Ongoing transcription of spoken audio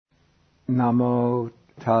Namo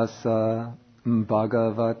tassa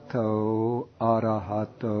bhagavato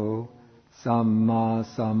arahato samma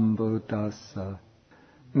sambuddhassa.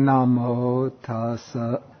 Namo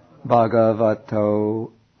tassa bhagavato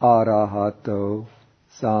arahato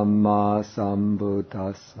samma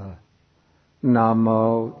sambuddhassa.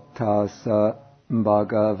 Namo tassa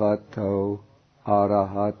bhagavato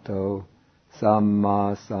arahato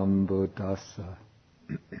samma sambuddhassa.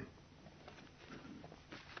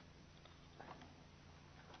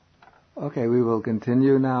 Okay, we will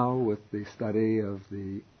continue now with the study of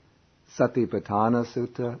the Satipatthana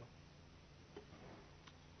Sutta.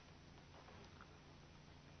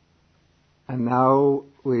 And now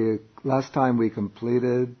last time we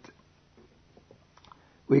completed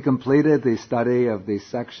the study of the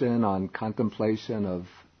section on contemplation of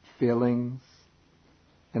feelings.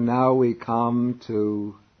 And now we come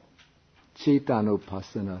to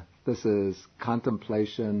Cittanupassana. This is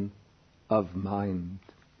contemplation of mind.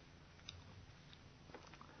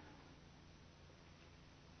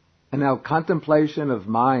 And now contemplation of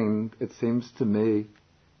mind, it seems to me,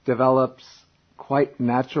 develops quite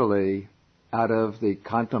naturally out of the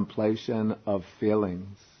contemplation of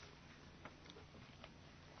feelings.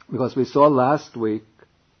 Because we saw last week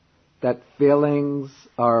that feelings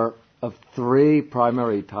are of three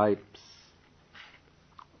primary types.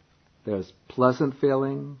 There's pleasant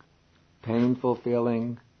feeling, painful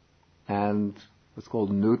feeling, and what's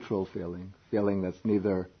called neutral feeling that's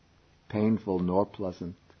neither painful nor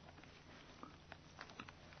pleasant.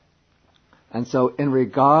 And so in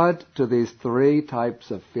regard to these three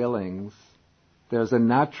types of feelings, there's a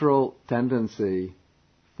natural tendency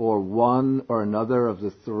for one or another of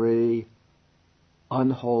the three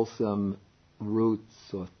unwholesome roots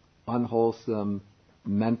or unwholesome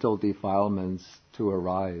mental defilements to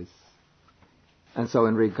arise. And so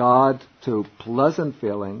in regard to pleasant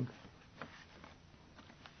feeling,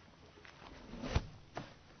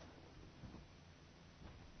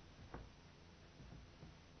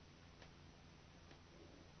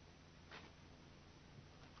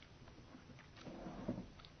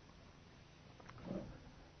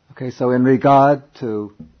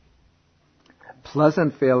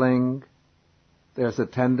 pleasant feeling, there's a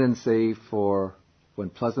tendency for,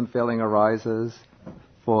 when pleasant feeling arises,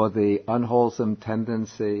 for the unwholesome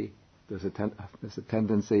tendency, there's a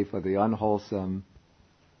tendency for the unwholesome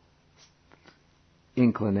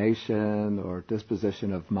inclination or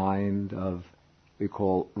disposition of mind of, we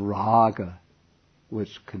call raga,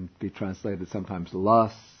 which can be translated sometimes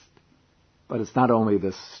lust, but it's not only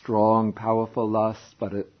this strong, powerful lust,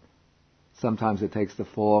 but sometimes it takes the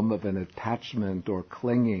form of an attachment or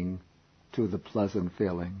clinging to the pleasant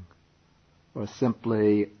feeling, or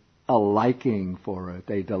simply a liking for it,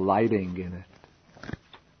 a delighting in it.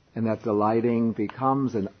 And that delighting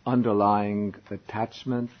becomes an underlying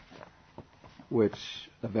attachment, which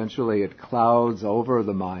eventually it clouds over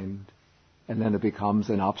the mind, and then it becomes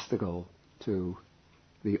an obstacle to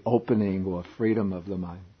the opening or freedom of the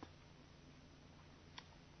mind.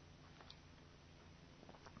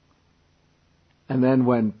 And then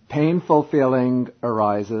when painful feeling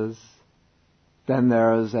arises, then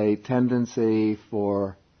there is a tendency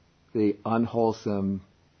for the unwholesome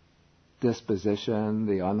disposition,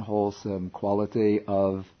 the unwholesome quality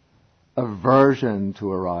of aversion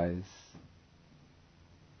to arise.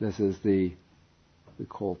 This is in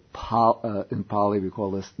Pali we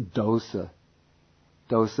call this dosa.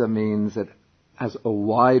 Dosa means it has a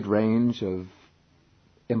wide range of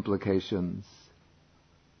implications.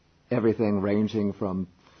 Everything ranging from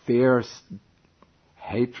fierce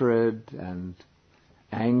hatred and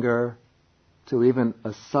anger to even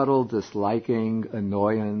a subtle disliking,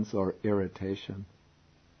 annoyance, or irritation.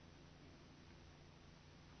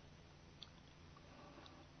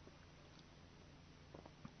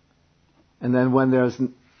 And then when there's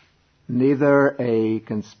neither a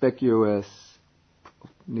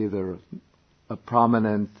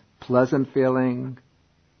prominent pleasant feeling,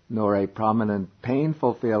 nor a prominent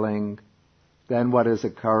painful feeling, then what is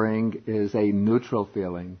occurring is a neutral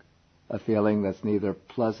feeling, a feeling that's neither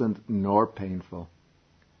pleasant nor painful.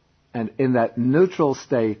 And in that neutral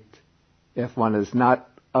state, if one is not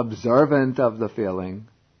observant of the feeling,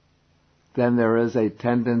 then there is a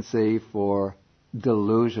tendency for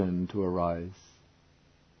delusion to arise.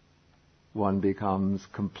 One becomes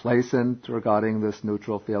complacent regarding this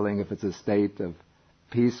neutral feeling. If it's a state of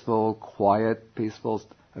peaceful,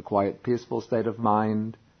 a quiet, peaceful state of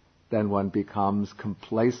mind, then one becomes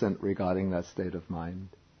complacent regarding that state of mind.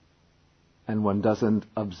 And one doesn't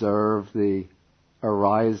observe the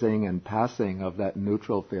arising and passing of that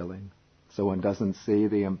neutral feeling, so one doesn't see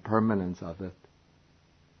the impermanence of it.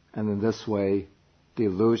 And in this way,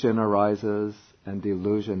 delusion arises and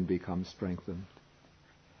delusion becomes strengthened.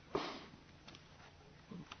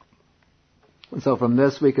 And so from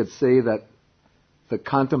this we could see that the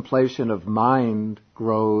contemplation of mind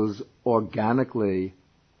grows organically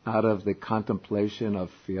out of the contemplation of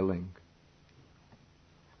feeling.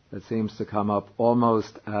 It seems to come up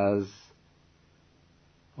almost as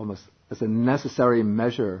a necessary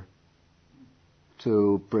measure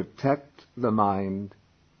to protect the mind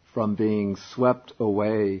from being swept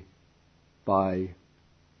away by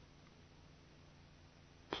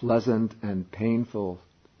pleasant and painful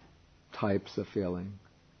types of feeling,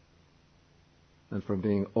 and from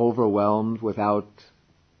being overwhelmed without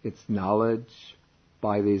its knowledge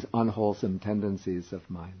by these unwholesome tendencies of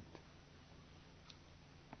mind.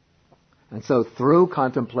 And so through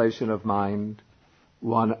contemplation of mind,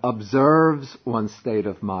 one observes one's state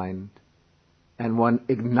of mind, and one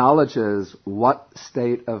acknowledges what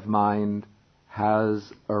state of mind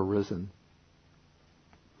has arisen.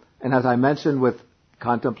 And as I mentioned with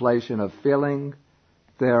contemplation of feeling,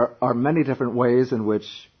 there are many different ways in which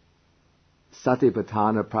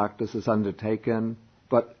Satipatthana practice is undertaken,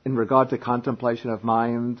 but in regard to contemplation of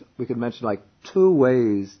mind, we could mention like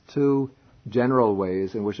two general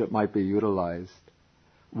ways in which it might be utilized.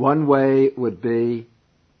 One way would be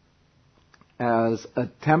as a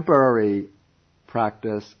temporary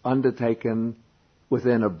practice undertaken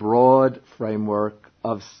within a broad framework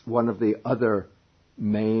of one of the other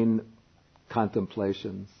main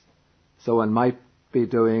contemplations. So one might be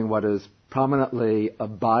doing what is prominently a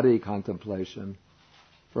body contemplation.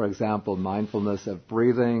 For example, mindfulness of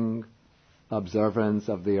breathing, observance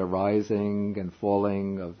of the arising and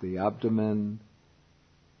falling of the abdomen,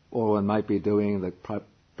 or one might be doing the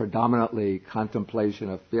predominantly contemplation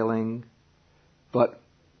of feeling, but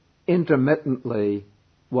intermittently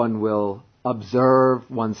one will observe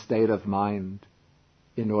one's state of mind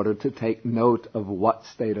in order to take note of what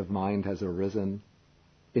state of mind has arisen,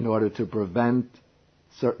 in order to prevent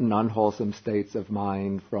certain unwholesome states of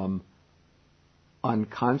mind from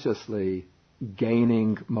unconsciously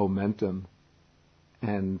gaining momentum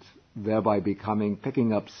and thereby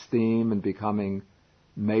picking up steam and becoming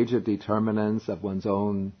major determinants of one's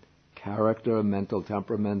own character, mental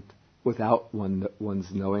temperament, without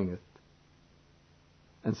one's knowing it.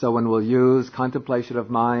 And so one will use contemplation of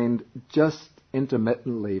mind just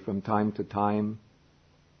intermittently from time to time,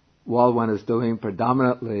 while one is doing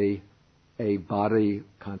predominantly a body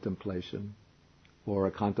contemplation or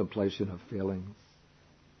a contemplation of feelings.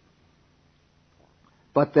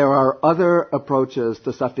 But there are other approaches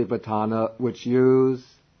to Satipatthana which use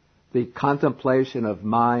the contemplation of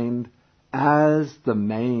mind as the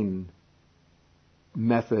main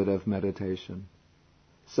method of meditation.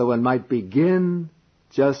 So one might begin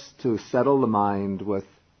just to settle the mind with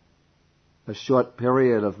a short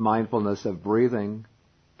period of mindfulness of breathing.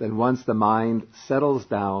 Then once the mind settles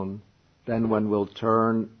down, then one will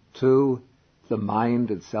turn to the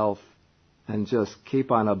mind itself and just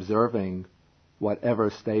keep on observing whatever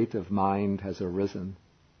state of mind has arisen,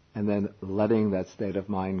 and then letting that state of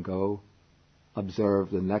mind go. Observe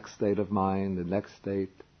the next state of mind, the next state,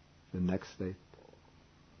 the next state.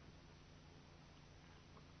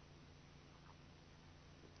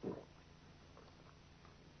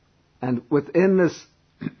 And within this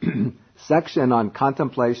section on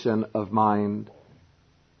contemplation of mind,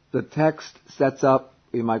 the text sets up,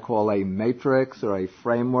 we might call a matrix or a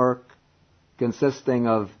framework consisting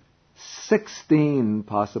of 16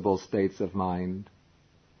 possible states of mind,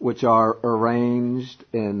 which are arranged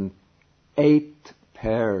in 8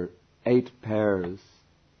 pairs.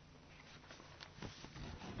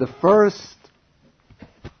 The first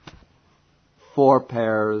 4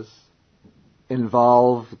 pairs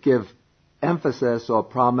give emphasis or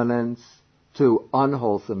prominence to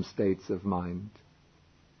unwholesome states of mind.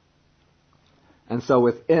 And so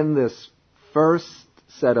within this first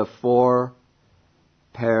set of 4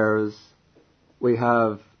 pairs, we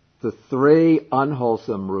have the 3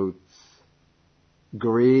 unwholesome roots,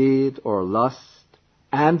 greed or lust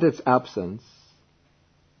and its absence,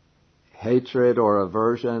 hatred or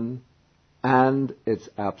aversion and its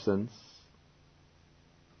absence,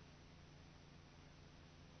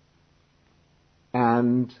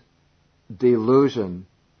 and delusion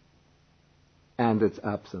and its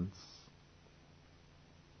absence.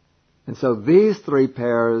 And so these 3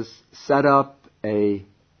 pairs set up a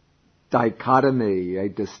dichotomy, a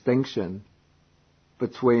distinction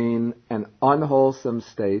between an unwholesome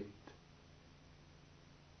state.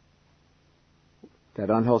 That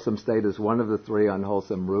unwholesome state is one of the 3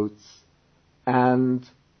 unwholesome roots, and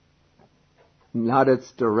not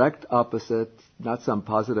its direct opposite, not some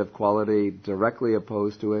positive quality directly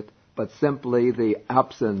opposed to it, but simply the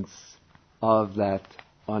absence of that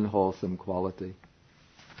unwholesome quality.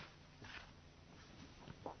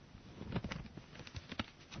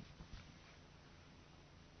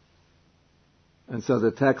 And so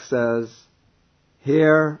the text says,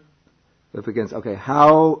 here it begins, okay,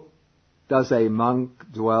 how does a monk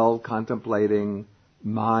dwell contemplating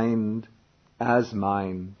mind as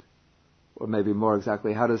mind? Or maybe more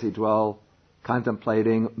exactly, how does he dwell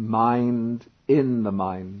contemplating mind in the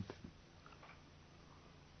mind?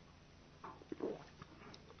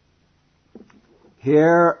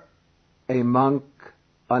 Here, a monk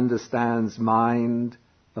understands mind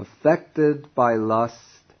affected by lust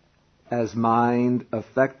as mind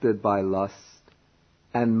affected by lust,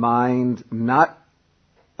 and mind not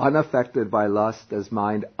unaffected by lust as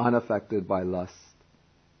mind unaffected by lust.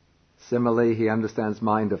 Similarly, he understands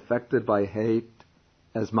mind affected by hate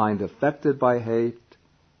as mind affected by hate,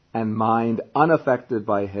 and mind unaffected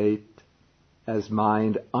by hate as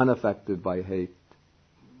mind unaffected by hate.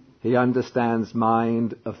 He understands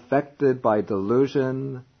mind affected by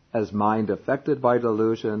delusion as mind affected by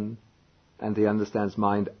delusion, and he understands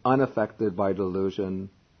mind unaffected by delusion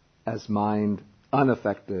as mind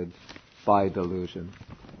unaffected by delusion.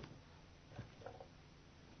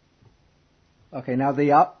 Okay, now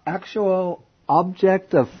the actual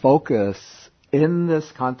object of focus in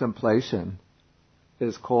this contemplation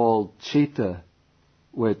is called citta,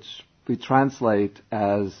 which we translate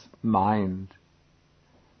as mind.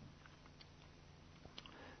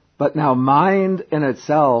 But now mind in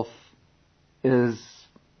itself is,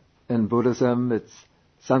 in Buddhism, it's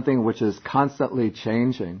something which is constantly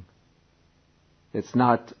changing. It's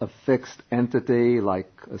not a fixed entity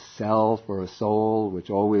like a self or a soul which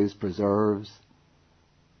always preserves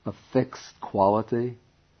a fixed quality.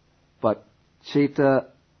 But citta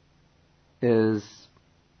is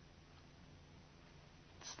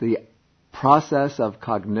the process of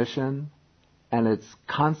cognition, and it's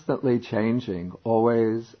constantly changing,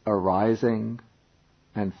 always arising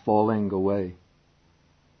and falling away.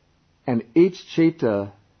 And each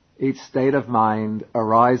citta, each state of mind,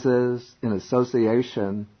 arises in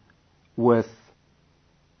association with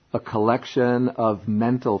a collection of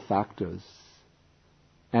mental factors.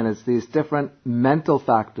 And it's these different mental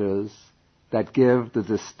factors that give the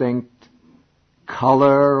distinct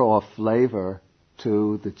color or flavor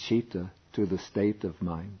to the citta, to the state of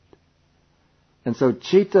mind. And so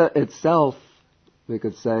citta itself, we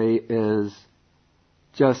could say, is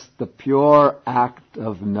just the pure act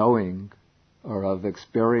of knowing or of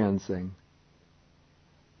experiencing.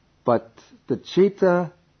 But the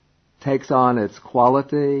citta takes on its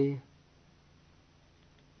quality,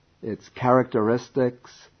 its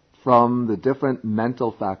characteristics from the different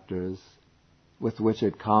mental factors with which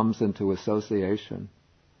it comes into association.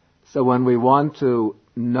 So when we want to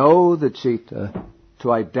know the citta,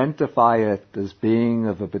 to identify it as being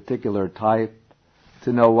of a particular type,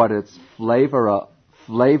 to know what its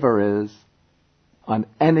flavor is on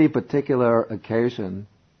any particular occasion,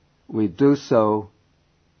 we do so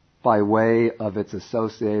by way of its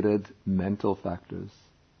associated mental factors.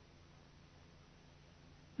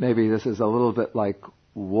 Maybe this is a little bit like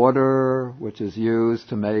water, which is used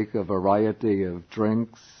to make a variety of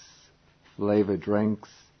drinks, flavored drinks.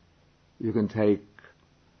 You can take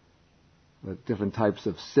different types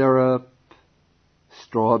of syrup,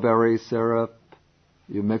 strawberry syrup.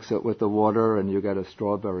 You mix it with the water and you get a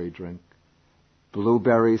strawberry drink.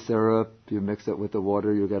 Blueberry syrup, you mix it with the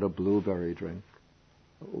water, you get a blueberry drink.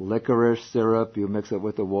 Licorice syrup, you mix it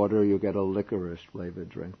with the water, you get a licorice flavored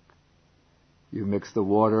drink. You mix the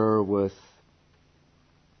water with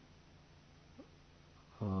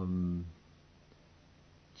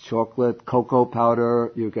chocolate, cocoa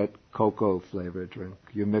powder, you get cocoa flavored drink.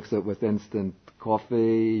 You mix it with instant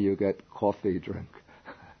coffee, you get coffee drink.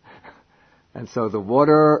 And so the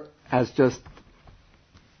water has just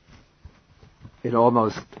an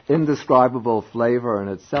almost indescribable flavor in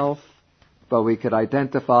itself, but we could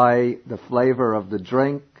identify the flavor of the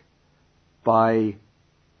drink by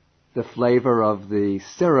the flavor of the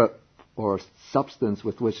syrup or substance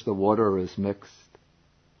with which the water is mixed.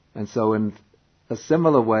 And so in a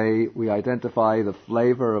similar way, we identify the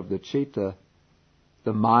flavor of the citta,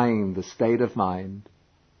 the mind, the state of mind,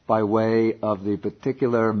 by way of the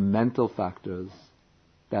particular mental factors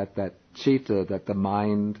that citta, that the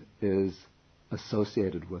mind is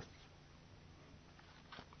associated with.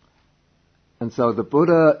 And so the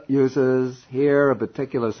Buddha uses here a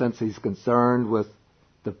particular sense he's concerned with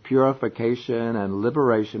the purification and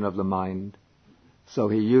liberation of the mind. So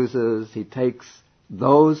he takes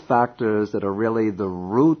those factors that are really the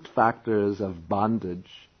root factors of bondage,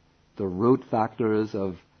 the root factors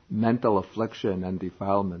of mental affliction and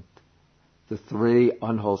defilement, the three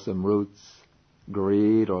unwholesome roots,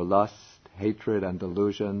 greed or lust, hatred and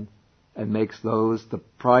delusion, and makes those the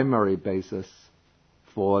primary basis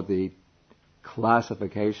for the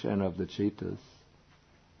classification of the cittas.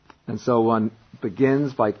 And so one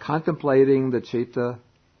begins by contemplating the citta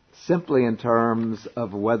simply in terms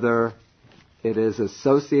of whether it is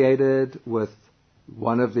associated with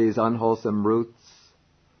one of these unwholesome roots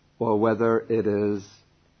or whether it is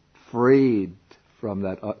freed from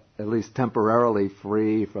that, at least temporarily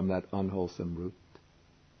free from that unwholesome root.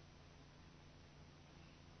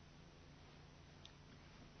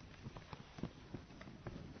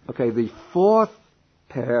 Okay, the fourth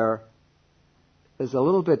pair is a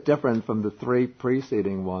little bit different from the three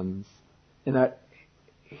preceding ones, in that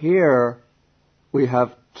here we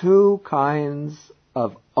have two kinds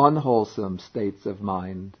of unwholesome states of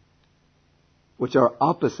mind, which are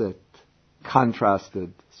opposite,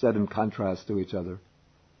 contrasted, set in contrast to each other.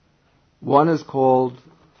 One is called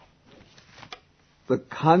the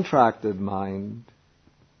contracted mind.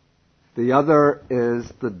 The other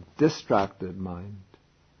is the distracted mind.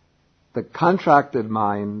 The contracted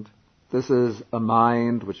mind, this is a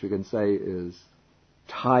mind which we can say is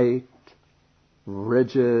tight,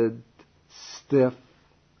 rigid, stiff,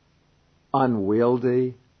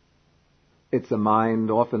 unwieldy.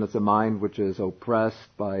 Often it's a mind which is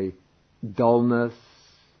oppressed by dullness,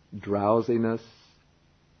 drowsiness.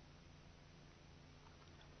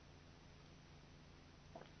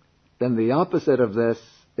 Then the opposite of this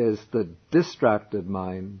is the distracted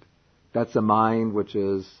mind. That's a mind which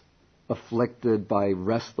is afflicted by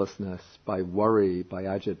restlessness, by worry, by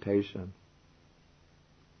agitation.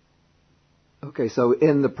 Okay, so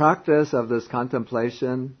in the practice of this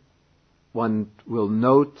contemplation, one will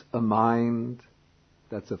note a mind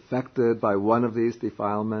that's affected by one of these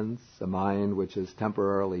defilements, a mind which is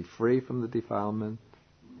temporarily free from the defilement.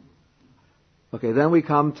 Okay, then we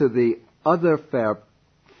come to the other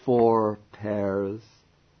four pairs.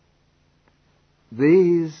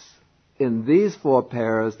 In these four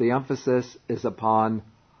pairs, the emphasis is upon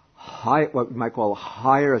what we might call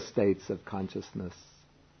higher states of consciousness,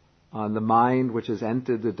 on the mind which has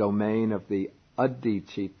entered the domain of the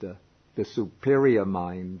adhicitta, the superior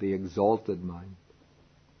mind, the exalted mind.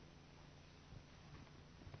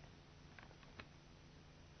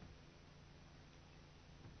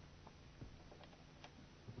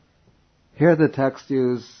 Here the text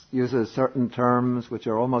uses certain terms which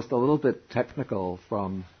are almost a little bit technical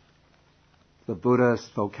from the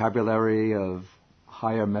Buddhist vocabulary of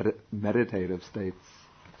higher meditative states.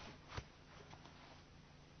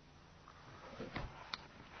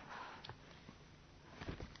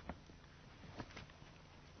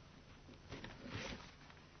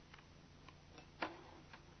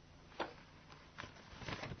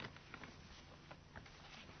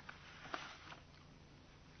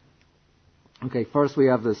 Okay, first we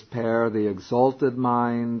have this pair, the exalted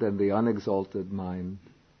mind and the unexalted mind.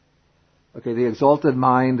 Okay, the exalted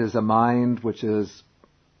mind is a mind which has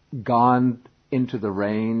gone into the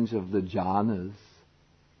range of the jhanas.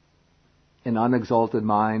 An unexalted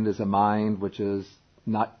mind is a mind which has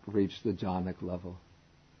not reached the jhanic level.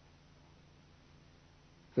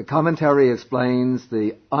 The commentary explains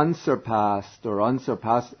the unsurpassed or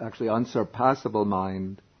unsurpassable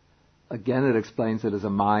mind. Again, it explains it as a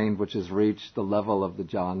mind which has reached the level of the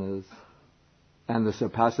jhanas, and the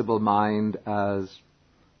surpassable mind as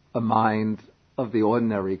a mind of the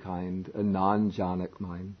ordinary kind, a non-jhanic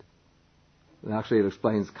mind. And actually it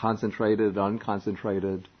explains concentrated,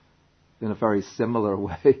 unconcentrated in a very similar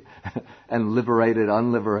way, and liberated,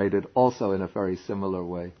 unliberated also in a very similar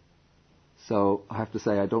way. So I have to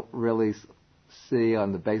say I don't really see,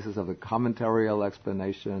 on the basis of the commentarial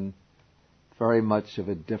explanation, very much of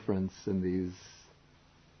a difference in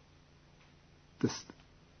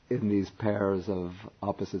these pairs of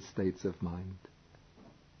opposite states of mind.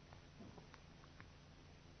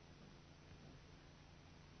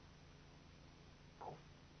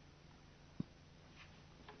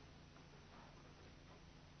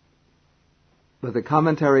 But the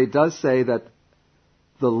commentary does say that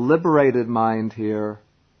the liberated mind here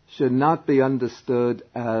should not be understood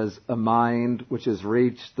as a mind which has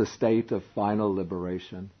reached the state of final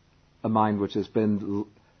liberation, a mind which has been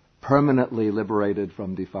permanently liberated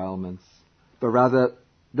from defilements, but rather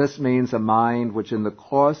this means a mind which in the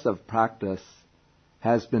course of practice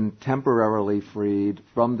has been temporarily freed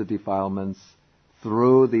from the defilements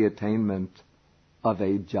through the attainment of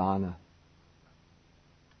a jhana.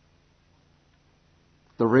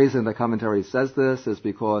 the reason the commentary says this is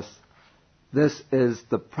because this is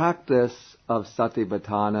the practice of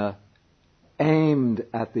Satipatthana aimed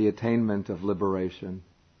at the attainment of liberation.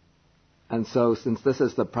 And so since this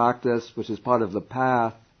is the practice which is part of the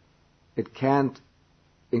path, it can't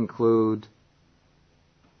include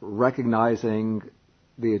recognizing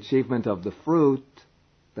the achievement of the fruit,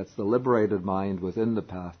 that's the liberated mind within the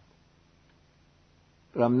path.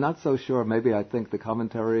 But I'm not so sure, maybe I think the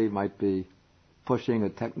commentary might be pushing a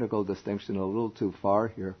technical distinction a little too far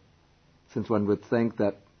here, since one would think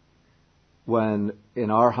that when an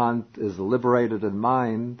arhat is liberated in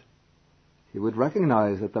mind, he would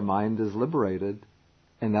recognize that the mind is liberated,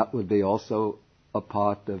 and that would be also a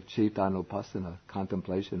part of cittanupassana,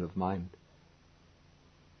 contemplation of mind.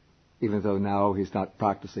 Even though now he's not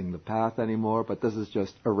practicing the path anymore, but this is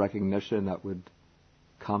just a recognition that would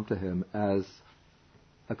come to him as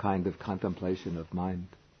a kind of contemplation of mind.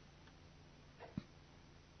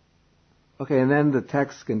 Okay, and then the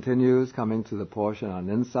text continues, coming to the portion on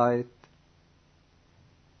insight.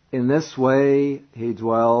 In this way, he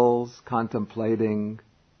dwells contemplating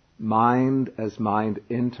mind as mind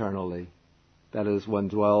internally. That is, one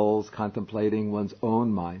dwells contemplating one's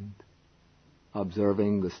own mind,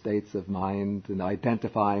 observing the states of mind and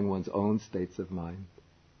identifying one's own states of mind.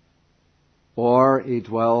 Or he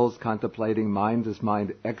dwells contemplating mind as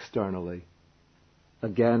mind externally.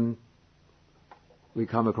 Again, we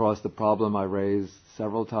come across the problem I raised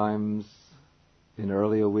several times in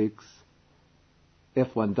earlier weeks.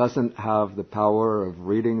 If one doesn't have the power of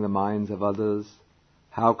reading the minds of others,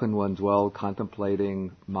 how can one dwell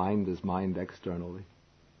contemplating mind as mind externally?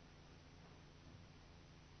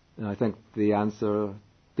 And I think the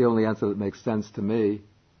only answer that makes sense to me,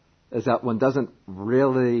 is that one doesn't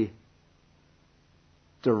really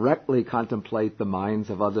directly contemplate the minds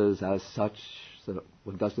of others as such, so that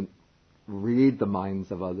one doesn't read the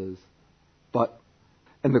minds of others. But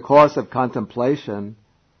in the course of contemplation,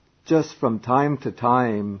 just from time to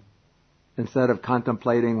time, instead of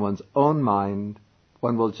contemplating one's own mind,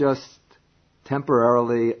 one will just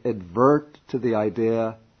temporarily advert to the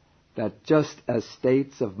idea that just as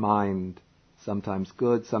states of mind, sometimes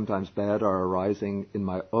good, sometimes bad, are arising in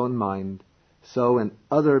my own mind, so in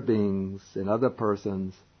other beings, in other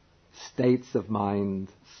persons, states of mind,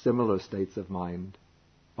 similar states of mind,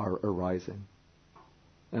 are arising.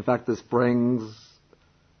 In fact, this brings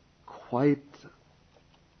quite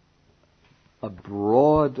a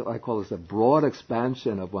broad, I call this a broad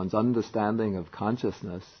expansion of one's understanding of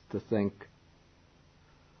consciousness, to think,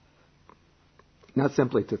 not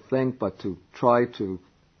simply to think, but to try to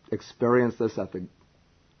experience this at the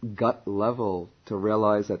gut level, to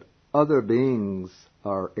realize that other beings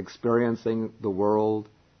are experiencing the world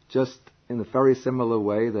just in a very similar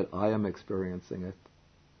way that I am experiencing it.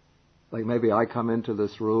 Like maybe I come into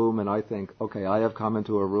this room and I think, okay, I have come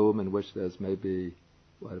into a room in which there's maybe,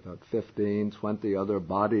 about 15, 20 other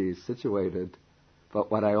bodies situated.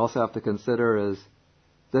 But what I also have to consider is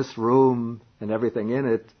this room and everything in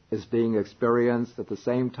it is being experienced at the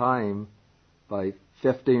same time by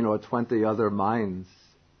 15 or 20 other minds,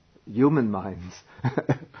 human minds.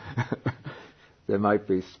 There might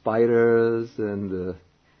be spiders and the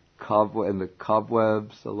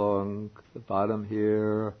cobwebs along the bottom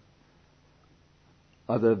here.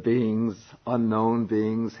 Other beings, unknown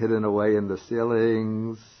beings, hidden away in the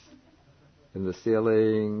ceilings, in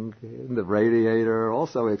the radiator,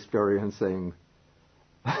 also experiencing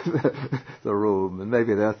the room. And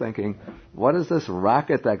maybe they're thinking, what is this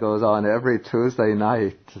racket that goes on every Tuesday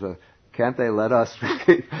night? Can't they let us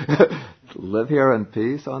live here in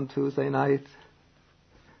peace on Tuesday night?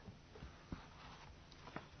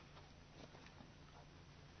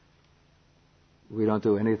 We don't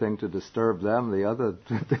do anything to disturb them the other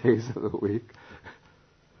days of the week.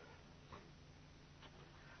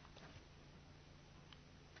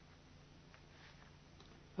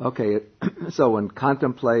 Okay, so one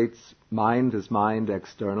contemplates mind as mind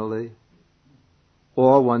externally,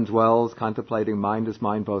 or one dwells contemplating mind as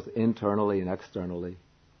mind both internally and externally.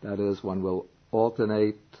 That is, one will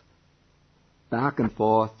alternate back and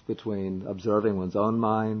forth between observing one's own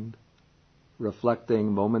mind,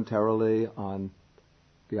 reflecting momentarily on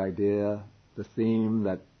the idea, the theme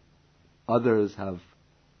that others have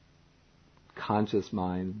conscious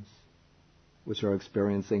minds which are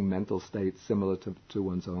experiencing mental states similar to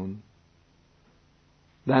one's own.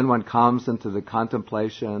 Then one comes into the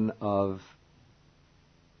contemplation of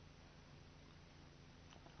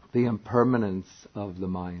the impermanence of the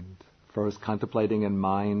mind. First, contemplating in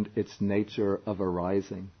mind its nature of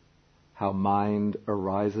arising, how mind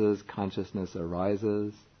arises, consciousness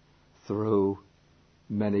arises through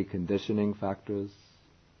many conditioning factors,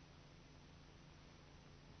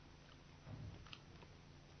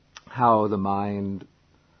 how the mind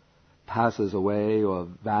passes away or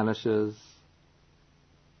vanishes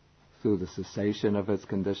through the cessation of its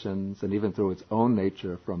conditions and even through its own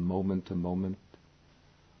nature from moment to moment.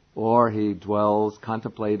 Or he dwells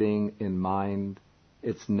contemplating in mind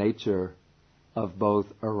its nature of both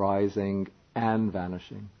arising and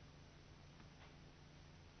vanishing.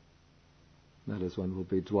 That is, one will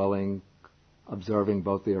be dwelling, observing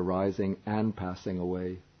both the arising and passing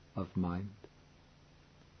away of mind.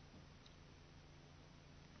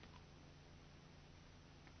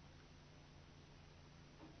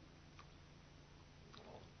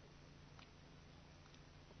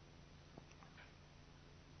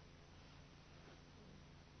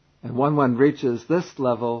 And when one reaches this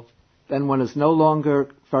level, then one is no longer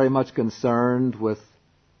very much concerned with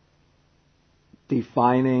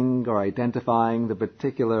defining or identifying the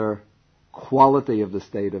particular quality of the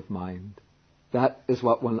state of mind. That is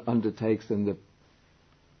what one undertakes in the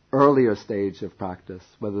earlier stage of practice,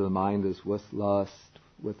 whether the mind is with lust,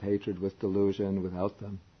 with hatred, with delusion, without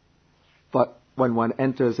them. But when one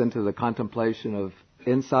enters into the contemplation of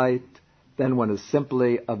insight, then one is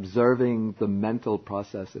simply observing the mental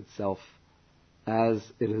process itself as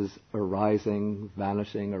it is arising,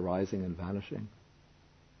 vanishing, arising and vanishing.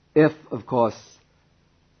 If, of course,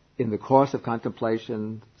 in the course of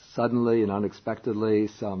contemplation, suddenly and unexpectedly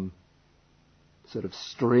some sort of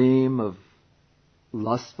stream of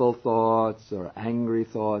lustful thoughts or angry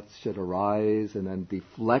thoughts should arise and then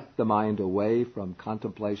deflect the mind away from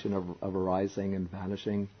contemplation of arising and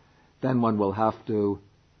vanishing, then one will have to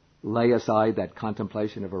lay aside that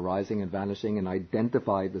contemplation of arising and vanishing and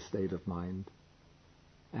identify the state of mind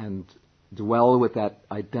and dwell with that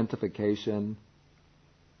identification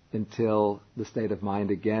until the state of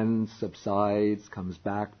mind again subsides, comes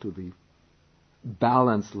back to the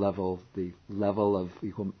balance level, the level of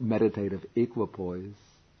meditative equipoise.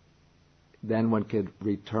 Then one could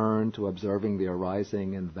return to observing the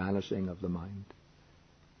arising and vanishing of the mind.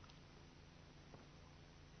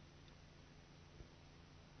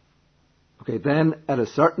 Okay, then at a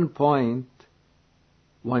certain point,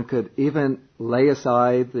 one could even lay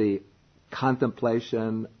aside the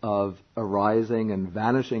contemplation of arising and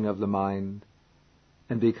vanishing of the mind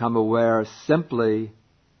and become aware simply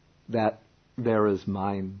that there is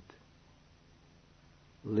mind.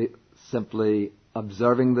 Simply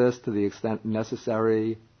observing this to the extent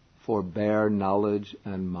necessary for bare knowledge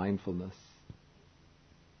and mindfulness.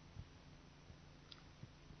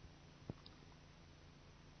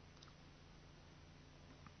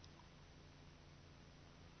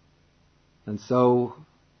 And so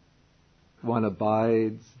one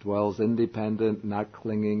abides, dwells independent, not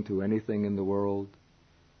clinging to anything in the world.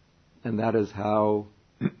 And that is how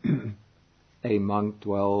a monk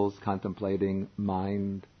dwells, contemplating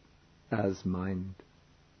mind as mind.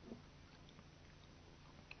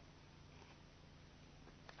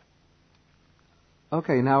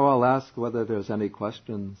 Okay, now I'll ask whether there's any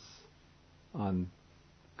questions on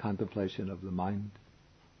contemplation of the mind.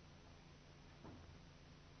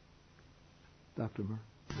 Dr. Murr.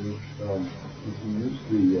 If you use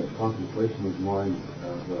the contemplation of mind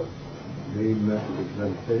as a main method of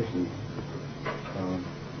meditation,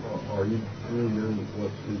 are you doing then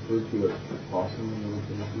what's referred to as Vipassana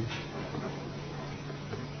meditation?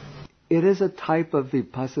 It is a type of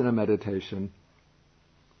Vipassana meditation.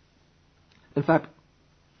 In fact,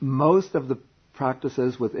 most of the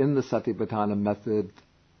practices within the Satipatthana method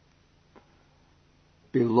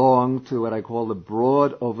belong to what I call the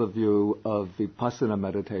broad overview of Vipassana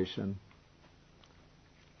meditation.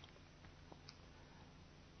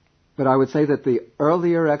 But I would say that the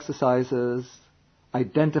earlier exercises,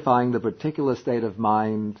 identifying the particular state of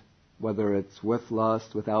mind, whether it's with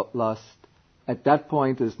lust, without lust, at that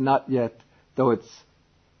point is not yet, though it's,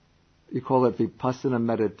 you call it Vipassana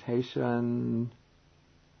meditation,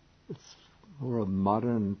 it's more a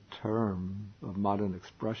modern term, a modern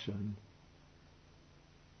expression.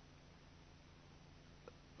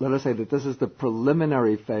 Let us say that this is the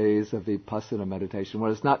preliminary phase of Vipassana meditation,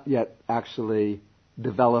 where it's not yet actually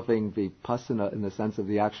developing Vipassana in the sense of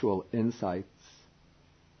the actual insights,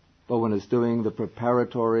 but when it's doing the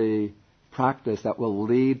preparatory practice that will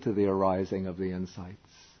lead to the arising of the insights,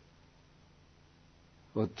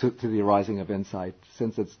 or to the arising of insight,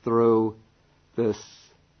 since it's through this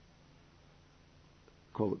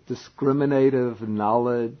call it discriminative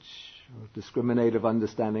knowledge, or discriminative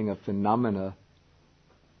understanding of phenomena,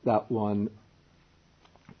 that one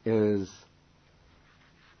is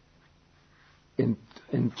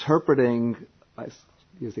interpreting, I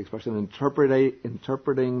use the expression,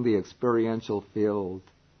 interpreting the experiential field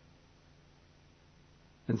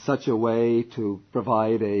in such a way to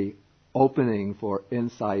provide a opening for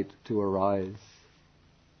insight to arise.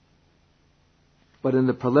 But in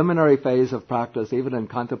the preliminary phase of practice, even in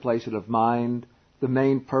contemplation of mind, the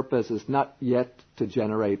main purpose is not yet to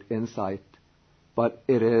generate insight, but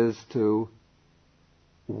it is to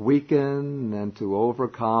weaken and to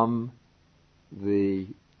overcome the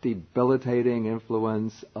debilitating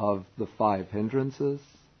influence of the 5 hindrances,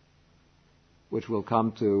 which we'll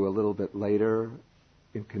come to a little bit later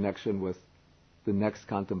in connection with the next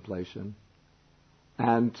contemplation,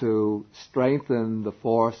 and to strengthen the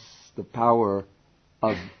force, the power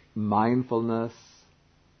of mindfulness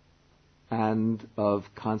and of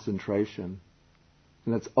concentration.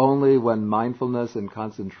 And it's only when mindfulness and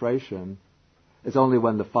concentration, it's only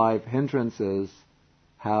when the 5 hindrances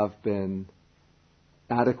have been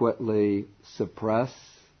adequately suppressed,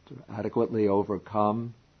 adequately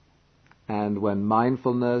overcome, and when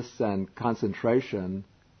mindfulness and concentration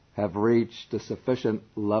have reached a sufficient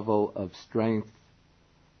level of strength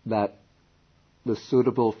that the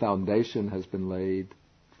suitable foundation has been laid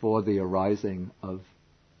for the arising of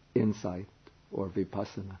insight or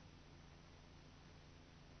vipassana.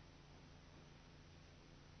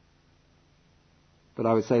 But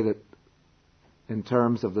I would say that in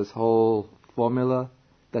terms of this whole formula,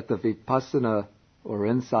 that the vipassana or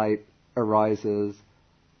insight arises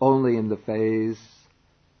only in the phase,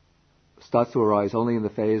 starts to arise only in the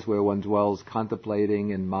phase where one dwells contemplating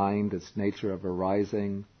in mind its nature of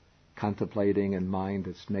arising, contemplating in mind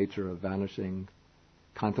its nature of vanishing,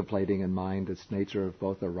 contemplating in mind its nature of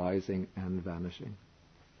both arising and vanishing.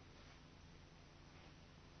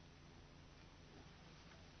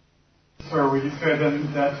 So would you say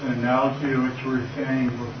then that's an analogy to what you were saying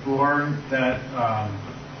before, that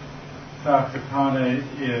Satipatthana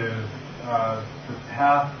is the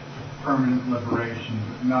path to permanent liberation,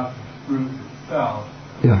 but not the truth itself?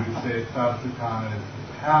 Yeah. You would say Satipatthana is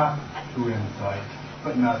the path to insight,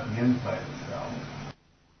 but not the insight itself.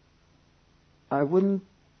 I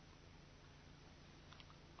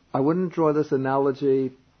wouldn't draw this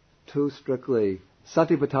analogy too strictly.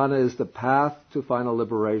 Satipatthana is the path to final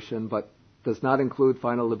liberation, but does not include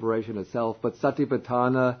final liberation itself. But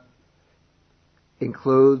Satipatthana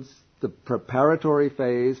includes the preparatory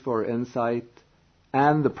phase for insight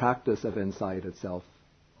and the practice of insight itself.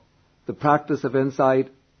 The practice of insight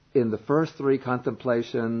in the first 3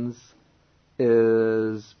 contemplations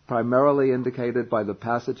is primarily indicated by the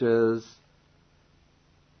passages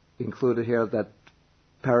included here, that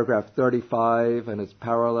paragraph 35 and its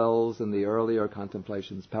parallels in the earlier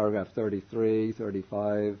contemplations, paragraph 33,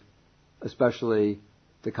 35, especially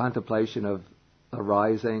the contemplation of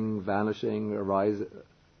arising, vanishing,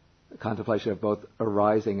 contemplation of both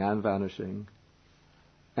arising and vanishing.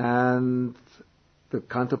 And the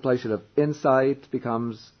contemplation of insight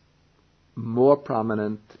becomes more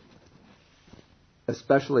prominent,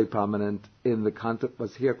 especially prominent in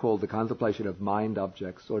what's here called the contemplation of mind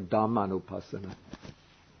objects, or Dhammanupassana.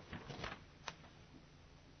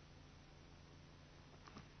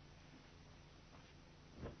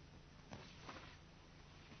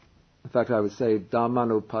 In fact, I would say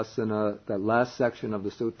Dhammanupassana, that last section of the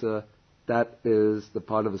sutta, that is the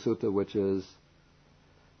part of the sutta which is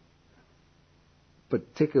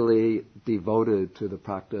particularly devoted to the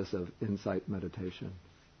practice of insight meditation,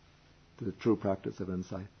 to the true practice of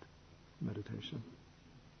insight meditation.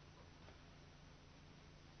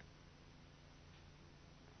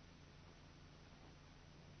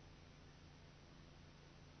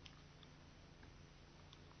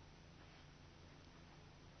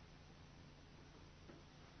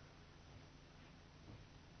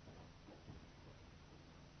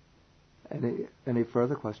 Any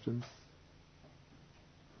further questions?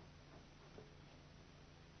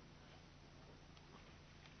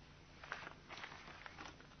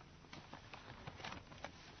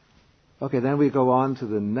 Okay, then we go on to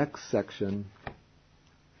the next section.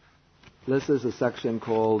 This is a section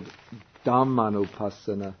called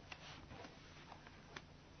Dhammanupassana.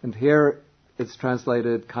 And here it's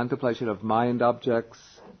translated contemplation of mind objects.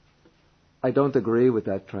 I don't agree with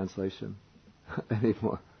that translation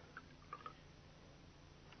anymore.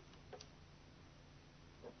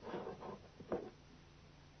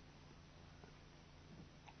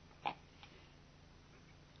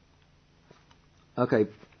 Okay,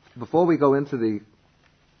 before we go into the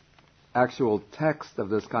actual text of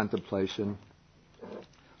this contemplation,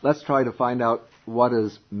 let's try to find out what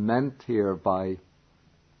is meant here by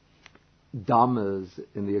dhammas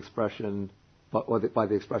in the expression, or by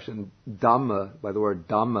the expression dhamma, by the word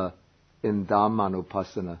dhamma in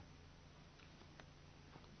Dhammanupassana.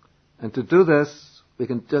 And to do this, we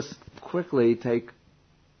can just quickly take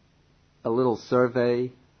a little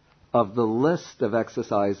survey of the list of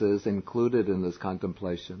exercises included in this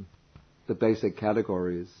contemplation, the basic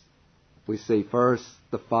categories, we see first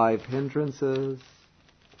the 5 hindrances,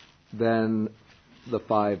 then the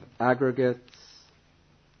 5 aggregates,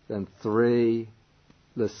 then 3,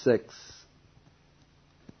 the 6,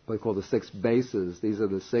 what we call the 6 bases. These are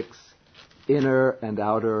the 6 inner and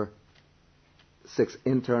outer, 6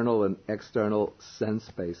 internal and external sense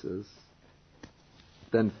bases.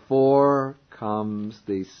 Then 4 comes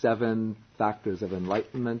the 7 factors of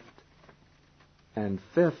enlightenment, and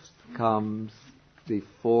 5th comes the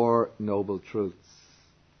 4 noble truths.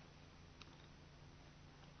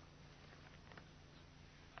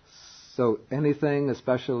 So anything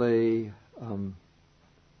especially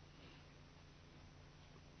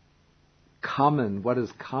common, what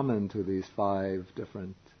is common to these 5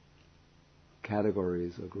 different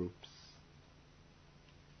categories or groups?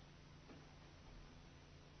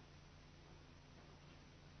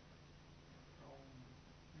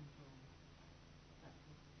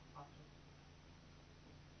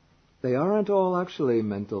 They aren't all actually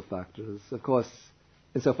mental factors. Of course,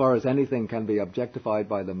 insofar as anything can be objectified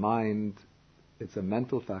by the mind, it's a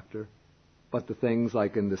mental factor. But the things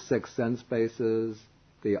like in the 6 sense bases,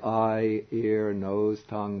 the eye, ear, nose,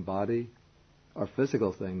 tongue, body, are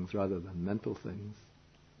physical things rather than mental things.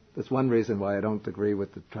 That's one reason why I don't agree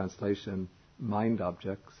with the translation, mind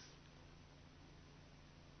objects.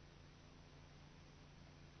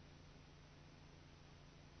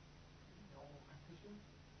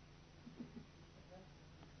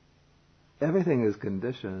 Everything is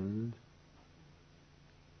conditioned.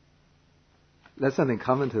 That's something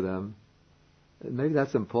common to them. Maybe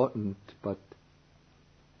that's important, but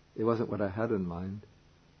it wasn't what I had in mind.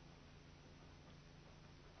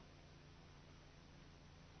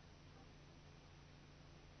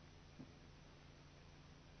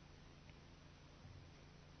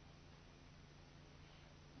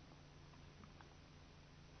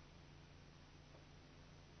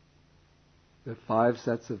 There are 5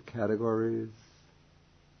 sets of categories.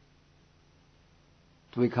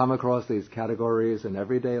 Do we come across these categories in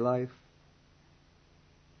everyday life?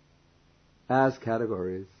 As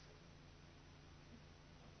categories.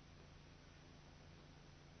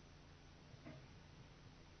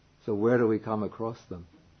 So where do we come across them?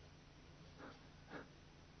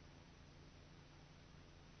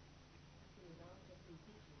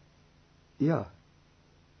 Yeah.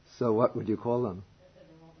 So what would you call them?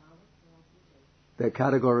 They're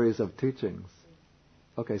categories of teachings.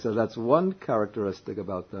 Okay, so that's one characteristic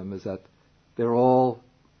about them, is that they're all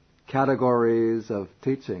categories of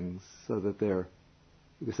teachings, so that you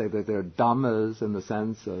could say that they're dhammas in the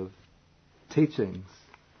sense of teachings.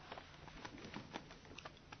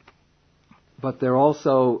 But they're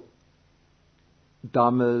also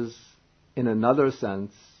dhammas in another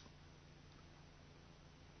sense,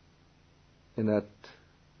 in that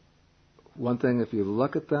one thing, if you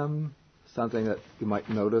look at them, something that you might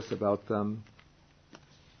notice about them,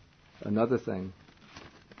 another thing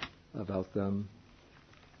about them,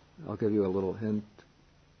 I'll give you a little hint.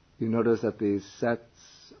 You notice that these sets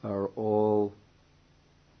are all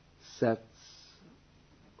sets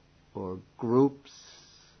or groups,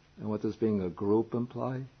 and what does being a group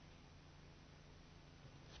imply?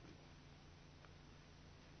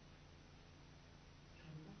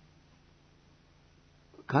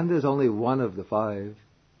 Khandha is only one of the 5.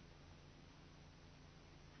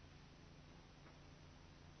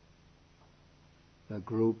 A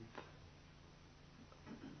group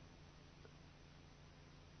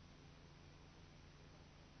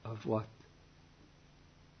of what?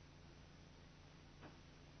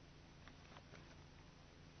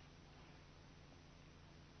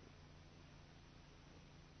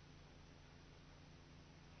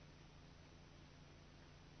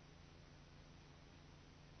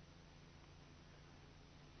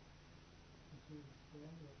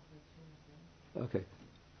 Okay.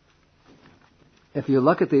 If you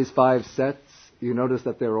look at these 5 sets, you notice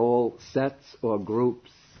that they're all sets or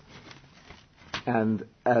groups. And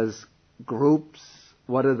as groups,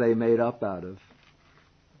 what are they made up out of?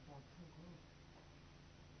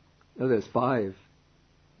 No, there's 5.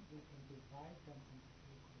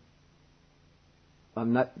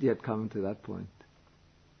 I'm not yet coming to that point.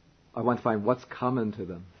 I want to find what's common to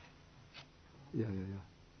them. Yeah.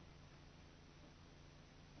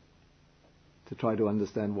 To try to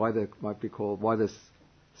understand why this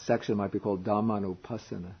section might be called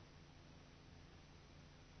Dhammanupassana.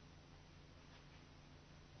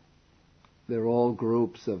 They're all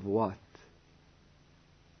groups of what?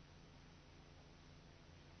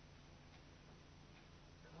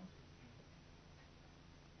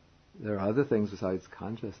 There are other things besides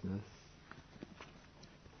consciousness.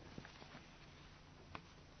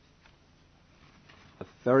 A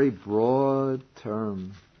very broad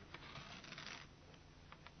term.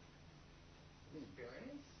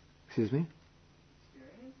 Experience? Excuse me?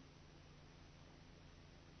 Experience?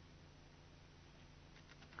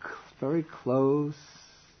 Very close.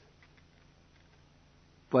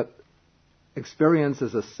 But experience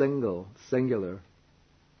is a singular.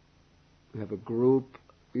 We have a group.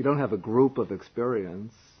 We don't have a group of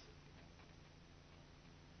experience,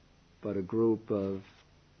 but a group of...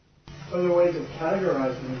 Other ways of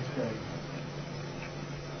categorizing experience.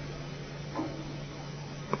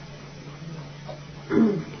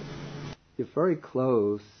 You're very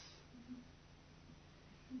close.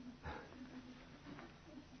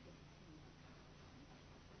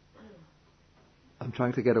 I'm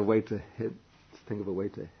trying to get a way to hint. Think of a way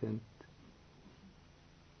to hint.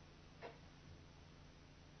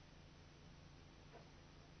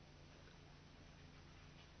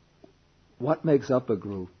 What makes up a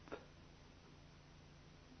group?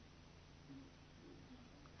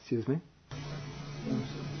 Excuse me?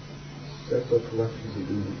 Separate collections of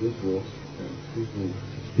individuals and people.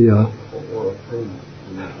 Yeah. Or things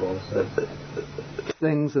in the broad sense.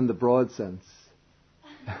 Things in the broad sense.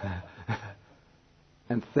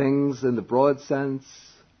 And things in the broad sense,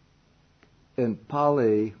 in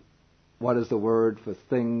Pali, what is the word for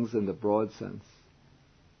things in the broad sense?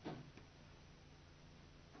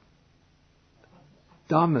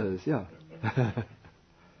 Dhammas, yeah.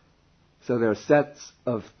 So there are sets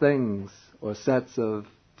of things, or sets of,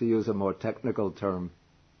 to use a more technical term,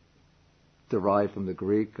 derived from the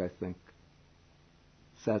Greek, I think.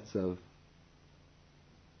 Sets of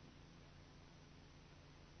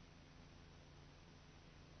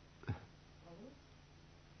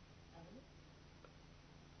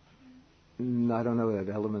I don't know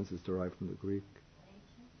that elements is derived from the Greek.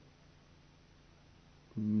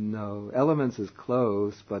 No, elements is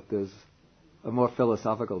close, but there's a more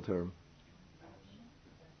philosophical term.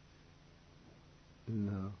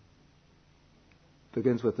 No.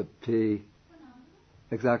 Begins with a P.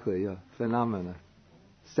 Exactly, yeah. Phenomena.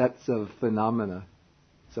 Sets of phenomena.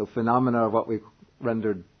 So phenomena are what we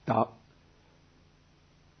rendered...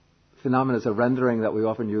 Phenomena is a rendering that we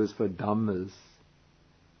often use for Dhammas.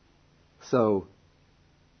 So,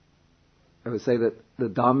 I would say that the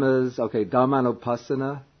Dhammas,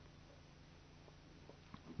 Dhammanupassana,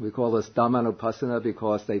 we call this Dhammanupassana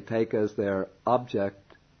because they take as their object,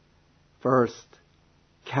 first,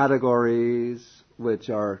 categories which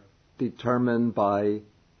are determined by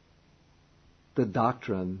the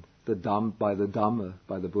doctrine, by the Dhamma,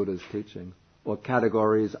 by the Buddha's teaching, or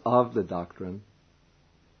categories of the doctrine.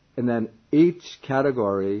 And then each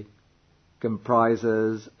category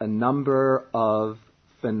comprises a number of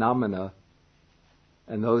phenomena,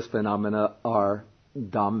 and those phenomena are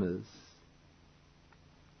Dhammas.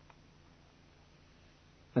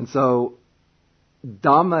 And so,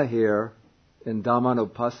 Dhamma here, in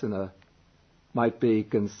Dhammanupassana, might be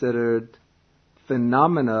considered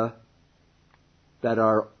phenomena that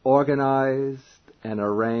are organized and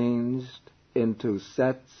arranged into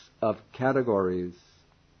sets of categories.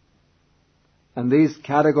 And these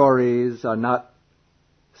categories are not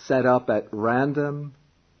set up at random,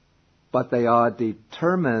 but they are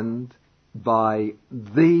determined by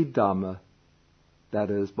the Dhamma, that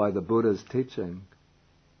is, by the Buddha's teaching.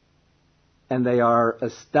 And they are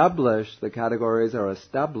established, the categories are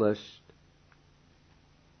established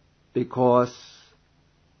because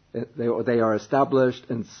they are established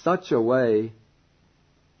in such a way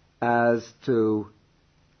as to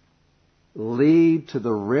lead to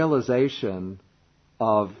the realization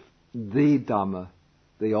of the Dhamma,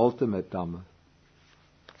 the ultimate Dhamma.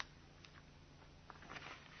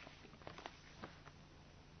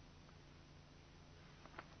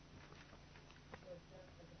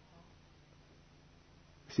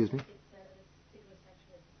 Excuse me?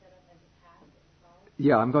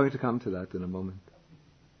 Yeah, I'm going to come to that in a moment.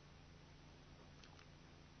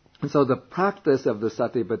 And so the practice of the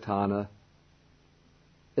Satipatthana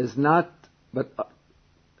is not but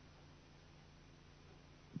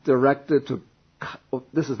directed to,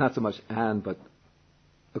 this is not so much but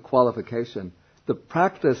a qualification. The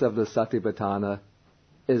practice of the Satipatthana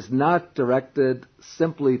is not directed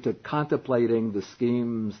simply to contemplating the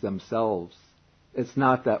schemes themselves. It's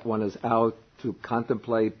not that one is out to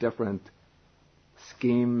contemplate different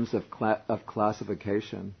schemes of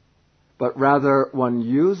classification, but rather one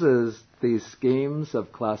uses these schemes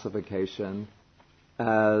of classification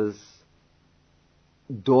as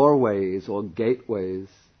doorways or gateways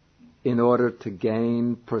in order to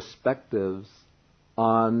gain perspectives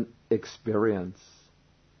on experience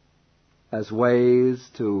as ways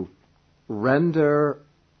to render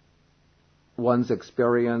one's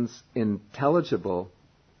experience intelligible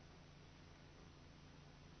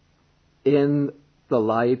in the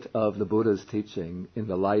light of the Buddha's teaching, in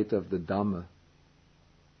the light of the Dhamma.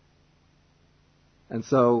 And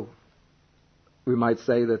so we might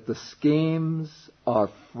say that the schemes are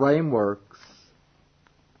frameworks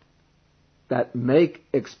that make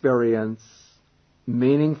experience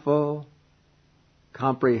meaningful,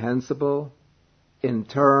 comprehensible, in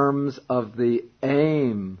terms of the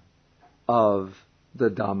aim of the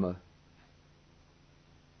Dhamma.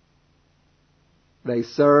 They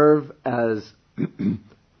serve as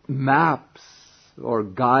maps or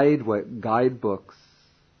guidebooks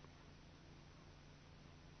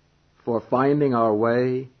for finding our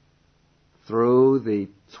way through the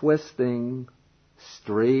twisting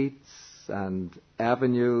streets and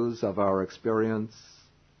avenues of our experience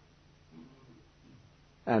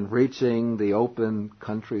and reaching the open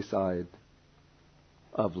countryside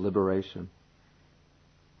of liberation.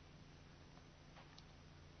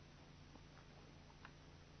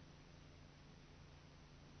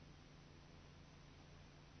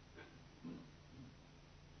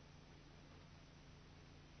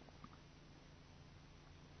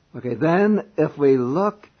 Okay, then if we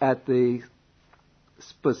look at the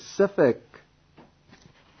specific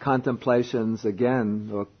contemplations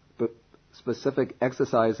again, or specific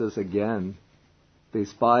exercises again,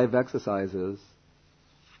 these 5 exercises,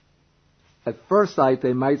 at first sight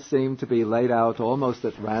they might seem to be laid out almost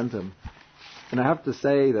at random. And I have to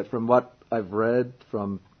say that from what I've read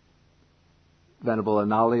from Venerable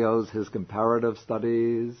Analayo's, his comparative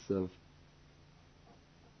studies of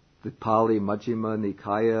the Pali Majjhima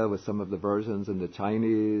Nikaya with some of the versions in the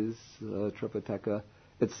Chinese Tripitaka,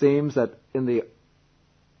 it seems that in the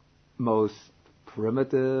most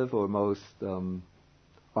primitive or most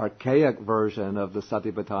archaic version of the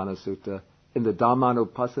Satipatthana Sutta, in the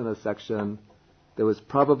Dhammanupassana section, there were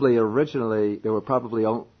probably originally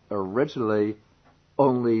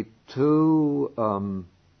only 2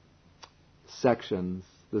 sections: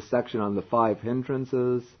 the section on the 5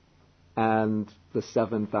 hindrances and the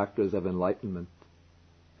 7 factors of enlightenment.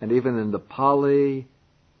 And even in the Pali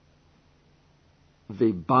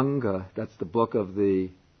Vibhanga, that's the book of the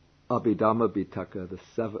Abhidhamma Pitaka,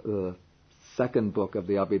 the second book of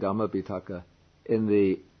the Abhidhamma Pitaka, in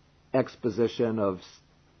the exposition of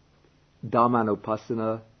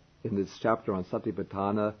Dhammanupassana, in this chapter on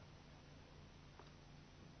Satipatthana,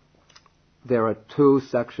 there are 2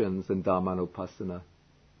 sections in Dhammanupassana: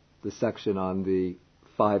 the section on the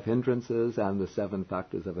 5 hindrances and the 7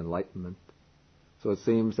 factors of enlightenment. So it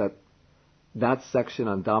seems that that section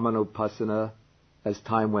on Dhammanupassana, as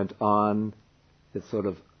time went on, it sort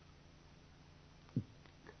of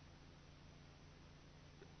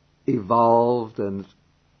evolved and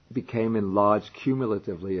became enlarged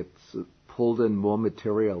cumulatively. It's pulled in more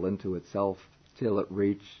material into itself till it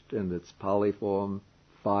reached, in its Pali form,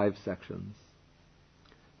 5 sections.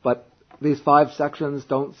 But these 5 sections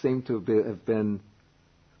don't seem to have been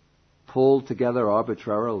pulled together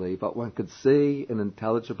arbitrarily, but one could see an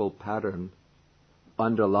intelligible pattern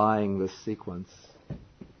underlying this sequence.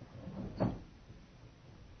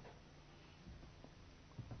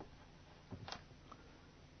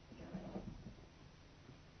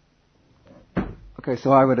 Okay,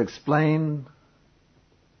 so I would explain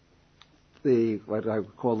what I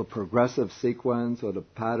would call the progressive sequence or the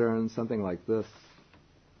pattern, something like this.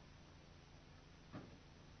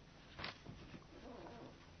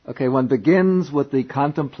 Okay, one begins with the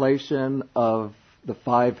contemplation of the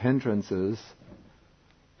 5 hindrances,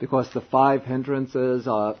 because the 5 hindrances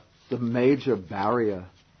are the major barrier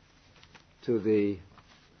to the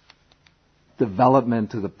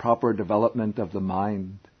proper development of the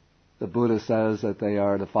mind. The Buddha says that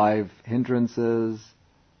the 5 hindrances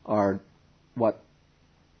are what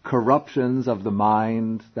corruptions of the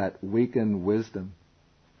mind that weaken wisdom.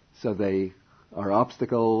 So they are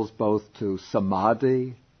obstacles both to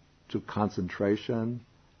samadhi, to concentration,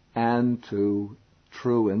 and to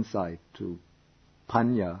true insight, to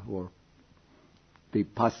panya or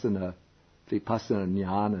vipassana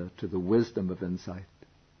jnana, to the wisdom of insight.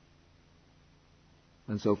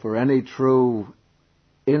 And so for any true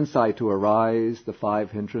insight to arise, the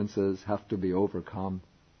 5 hindrances have to be overcome.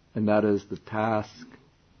 And that is the task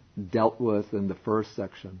dealt with in the first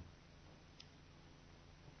section.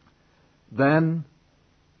 Then,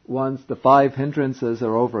 once the 5 hindrances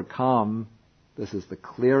are overcome, this is the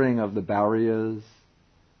clearing of the barriers,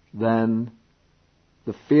 then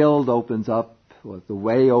the field opens up, or the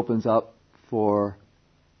way opens up for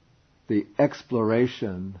the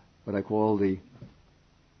exploration what I call the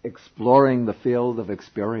exploring the field of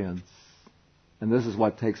experience. And this is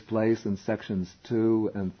what takes place in sections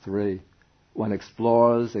 2 and 3. One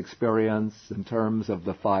explores experience in terms of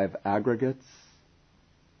the 5 aggregates,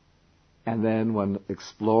 and then one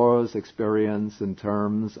explores experience in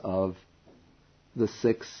terms of the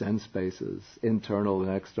 6 sense bases, internal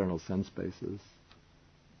and external sense bases.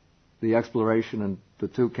 The exploration in the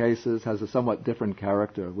 2 cases has a somewhat different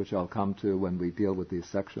character, which I'll come to when we deal with these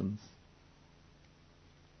sections.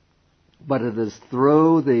 But it is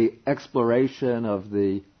through the exploration of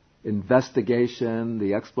the investigation,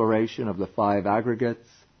 the exploration of the 5 aggregates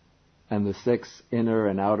and the 6 inner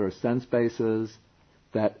and outer sense bases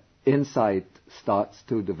that insight starts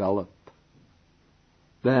to develop.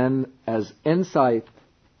 Then, as insight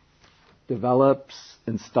develops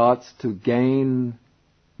and starts to gain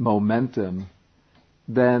momentum,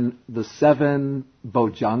 then the 7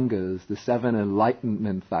 bojjhangas, the 7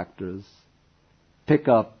 enlightenment factors, pick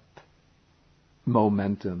up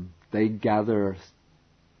momentum. They gather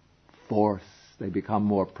force. They become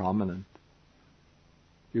more prominent.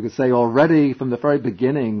 You could say already from the very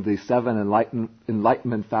beginning, the 7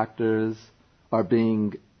 enlightenment factors are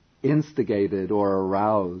being instigated or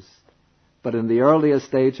aroused. But in the earlier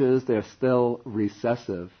stages, they're still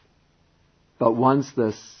recessive. But once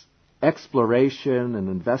this exploration and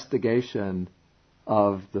investigation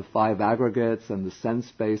of the 5 aggregates and the sense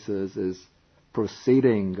spaces is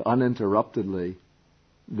proceeding uninterruptedly,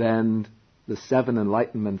 then the 7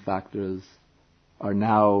 enlightenment factors are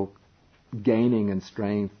now gaining in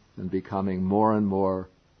strength and becoming more and more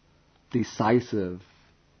decisive,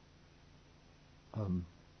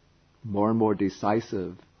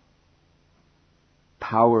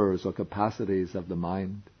 powers or capacities of the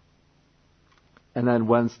mind. And then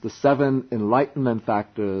once the 7 enlightenment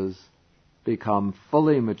factors become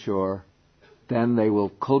fully mature, then they will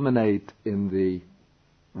culminate in the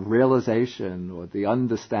realization or the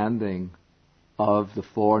understanding of the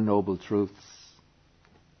 4 Noble Truths.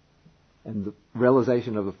 And the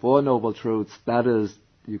realization of the 4 Noble Truths, that is,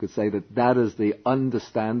 you could say that is the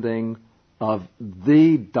understanding of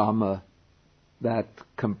the Dhamma that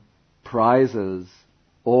comprises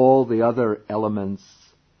all the other elements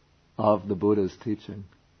of the Buddha's teaching.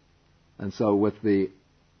 And so with the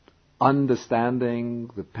understanding,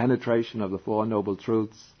 the penetration of the 4 Noble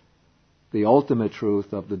Truths, the ultimate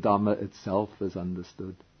truth of the Dhamma itself is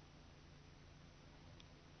understood.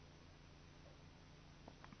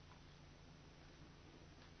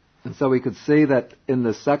 And so we could see that in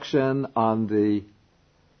the section on the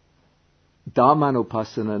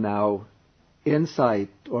Dhammanupassana now, insight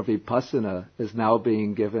or vipassana is now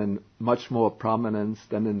being given much more prominence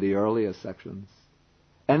than in the earlier sections.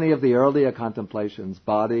 Any of the earlier contemplations,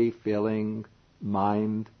 body, feeling,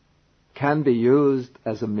 mind, can be used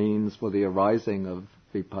as a means for the arising of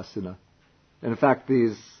vipassana. And in fact,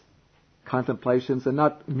 these contemplations are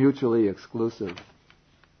not mutually exclusive,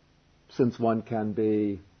 since one can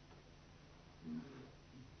be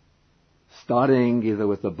starting either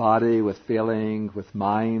with the body, with feeling, with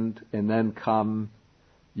mind, and then come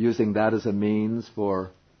using that as a means for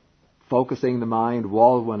focusing the mind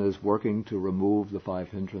while one is working to remove the 5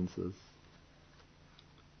 hindrances.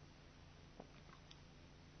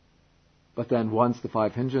 But then once the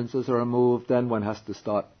 5 hindrances are removed, then one has to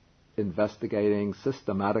start investigating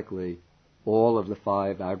systematically all of the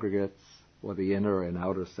 5 aggregates or the inner and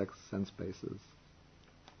outer sense bases.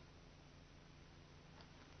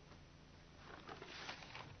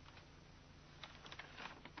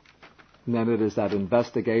 And then it is that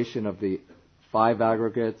investigation of the 5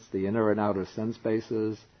 aggregates, the inner and outer sense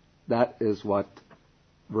bases, that is what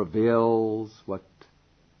reveals, what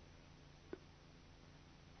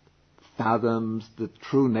fathoms the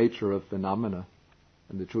true nature of phenomena.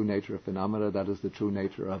 And the true nature of phenomena, that is the true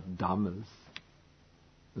nature of Dhammas.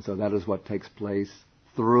 And so that is what takes place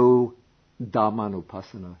through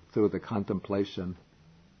Dhammanupassana, through the contemplation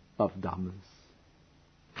of Dhammas.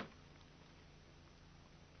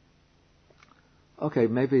 Okay,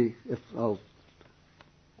 maybe if I'll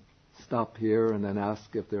stop here and then ask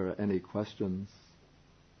if there are any questions.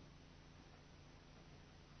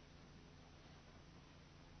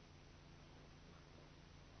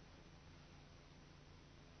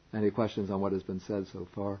 Any questions on what has been said so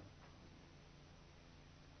far?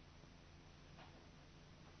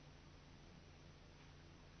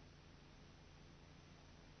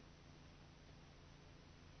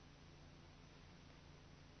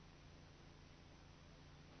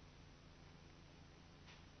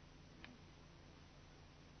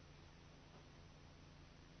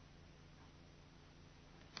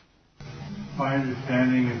 My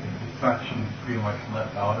understanding is that the sections pretty much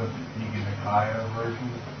left out of the Nikaya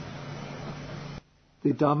version.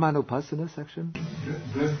 The Dhammanupassana section?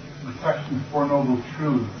 The section Four Noble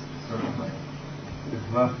Truths, certainly,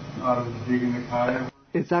 is left out of the Nikaya.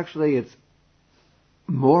 It's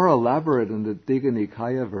more elaborate in the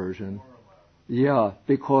Nikaya version. Yeah,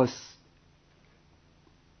 because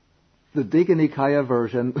the Nikaya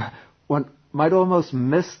version, one might almost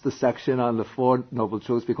miss the section on the Four Noble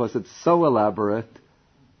Truths because it's so elaborate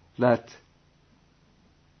that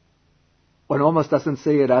one almost doesn't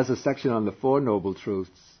see it as a section on the Four Noble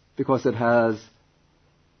Truths, because it has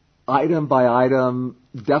item by item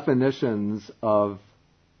definitions of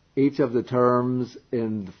each of the terms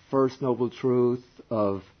in the First Noble Truth,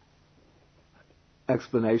 of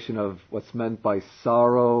explanation of what's meant by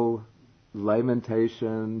sorrow,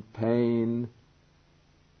 lamentation, pain,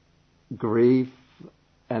 grief,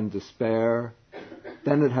 and despair.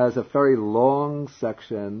 Then it has a very long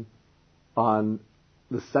section on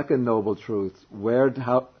the Second Noble Truth,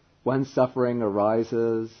 when suffering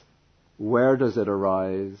arises, where does it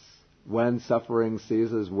arise? When suffering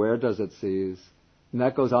ceases, where does it cease? And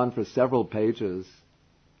that goes on for several pages.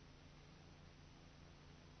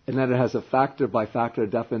 And then it has a factor-by-factor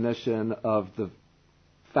definition of the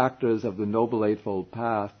factors of the Noble Eightfold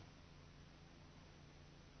Path.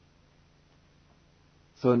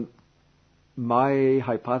 So my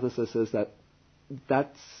hypothesis is that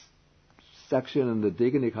that section in the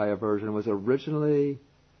Digha Nikaya version was originally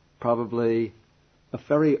probably a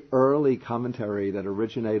very early commentary that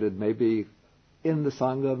originated maybe in the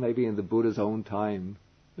Sangha, maybe in the Buddha's own time,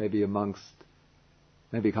 maybe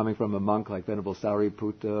coming from a monk like Venerable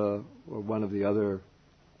Sariputta or one of the other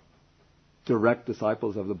direct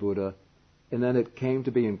disciples of the Buddha. And then it came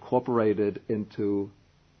to be incorporated into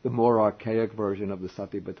the more archaic version of the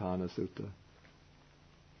Satipatthana Sutta.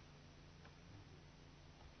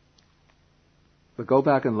 But go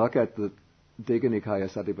back and look at the Digha Nikaya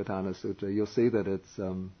Satipatthana Sutta. You'll see that it's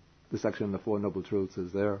the section on the Four Noble Truths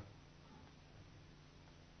is there.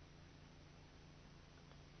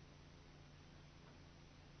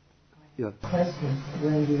 Yeah. Question: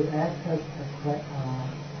 when you ask us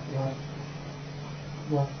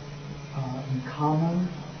what in common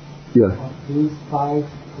of these five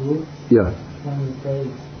groups, when we say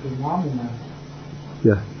phenomena,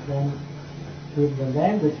 then if the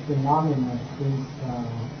language phenomena is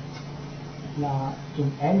not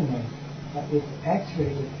inanimate, but it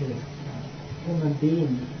actually is human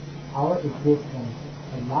being, our existence,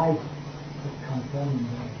 the life is concerning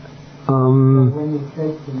that. So when you say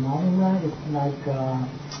phenomena, it's like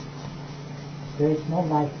there is no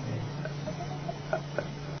life there.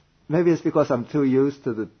 Maybe it's because I'm too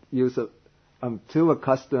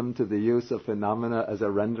accustomed to the use of phenomena as a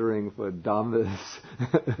rendering for dhammas,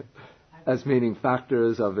 as meaning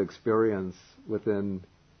factors of experience within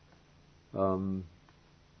the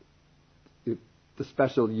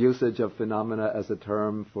special usage of phenomena as a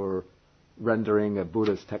term for rendering a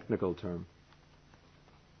Buddhist technical term.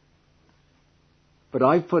 But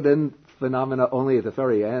I put in phenomena only at the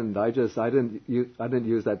very end. I didn't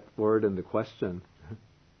use that word in the question.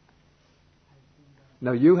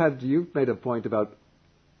 Now you've made a point about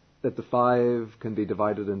that the five can be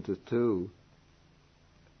divided into two.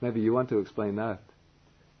 Maybe you want to explain that.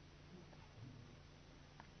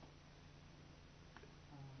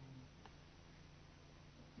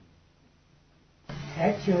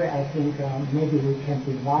 Actually, I think maybe we can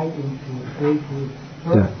divide into three groups.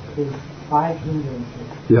 First is five hindrances.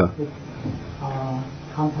 It's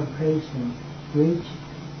contemplation, reach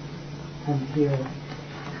until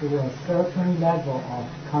to a certain level of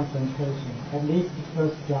concentration, at least the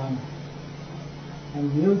first jhana.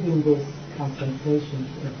 And using this concentration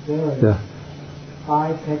to observe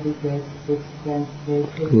five aggregates, six sense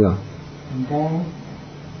bases, and then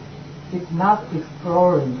it's not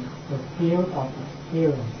exploring the field of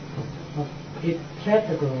experience, but it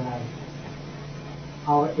categorizes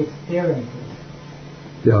our experiences.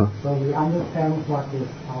 So we understand what is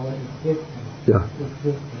our existence.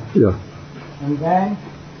 And then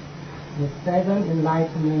the seven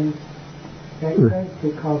enlightenment factors,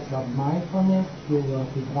 because of mindfulness, you will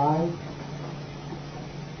divide,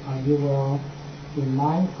 you will be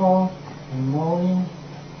mindful and knowing,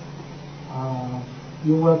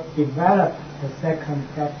 you will develop the second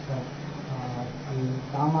factor, the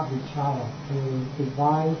Dhamma Vichara, to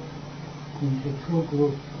divide into two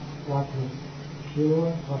groups, what is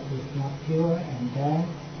pure, what is not pure, and then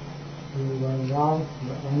you will rouse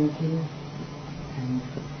your energy. And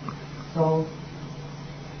so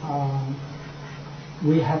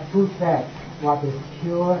we have two facts, what is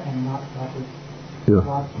pure and not what is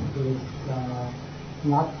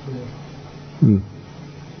not pure. Mm.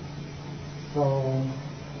 So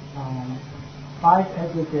 5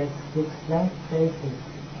 aggregate 6 blank spaces,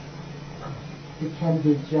 it can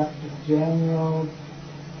be just general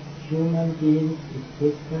human beings'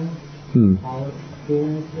 existence, our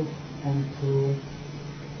experiences, and to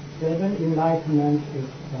 7 enlightenment is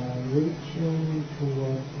reaching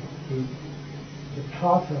towards the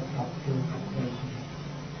process of purification.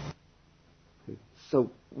 So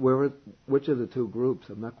which of the two groups?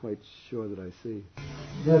 I'm not quite sure that I see.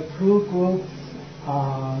 The two groups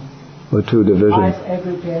are or two divisions. 5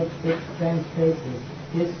 aggregate 6 blank spaces.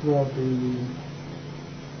 This will be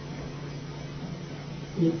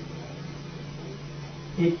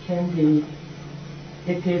it can be,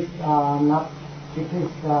 it is not, it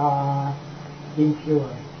is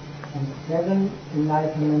impure. And 7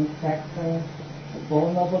 enlightenment factors,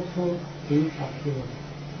 Four Noble Truths, these are pure.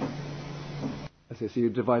 I see. So you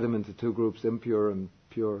divide them into two groups, impure and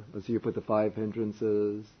pure. So you put the 5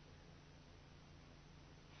 hindrances,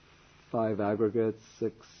 5 aggregates,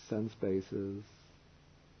 6 sense bases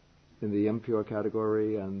in the impure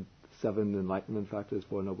category, and 7 enlightenment factors,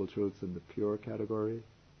 4 noble truths in the pure category.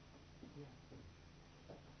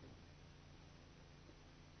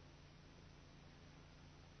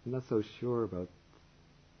 I'm not so sure about,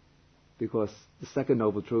 because the second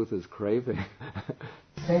noble truth is craving.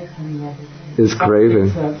 Is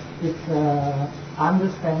craving. It's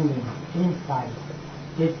understanding, insight.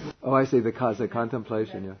 Oh, I see. The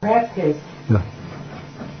contemplation. Yeah. Practice. Yeah.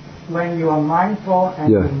 When you are mindful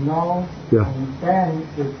and Yeah. you know, Yeah. and then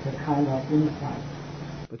it's a kind of insight.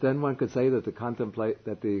 But then one could say that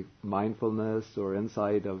the mindfulness or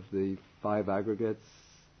insight of the 5 aggregates,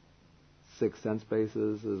 6 sense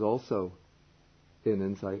bases is also in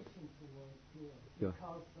insight. Yeah.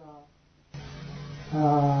 Because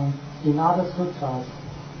in other sutras,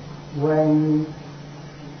 when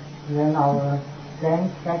our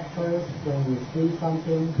sense factors, when we see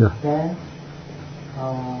something, Yeah. then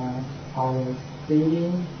our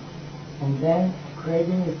feeling, and then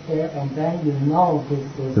craving is there, and then you know this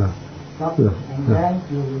is something, and then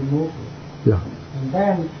you remove it. Yeah. And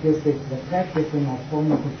then this is the practicing of Four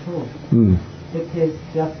Noble Truths. It is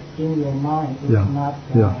just in your mind. It's not.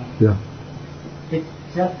 It's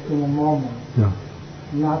just in a moment. Yeah.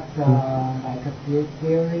 Not like a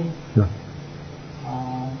theory. Yeah.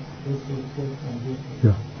 This is this and this is.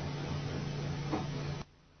 Yeah.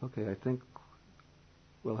 Okay, I think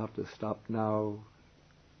we'll have to stop now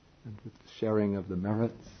and with the sharing of the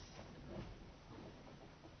merits.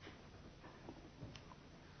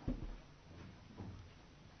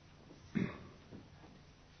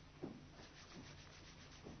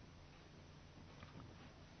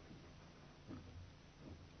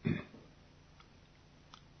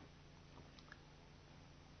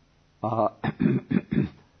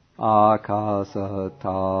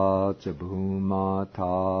 Akasata ca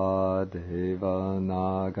bhumata deva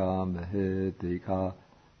naga mahitika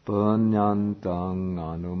punyantang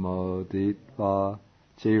anumoditva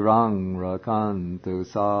chirang rakantu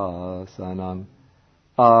sasanam.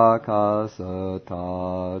 Akasata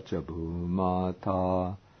ca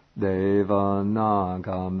bhumata deva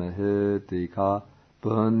naga mahitika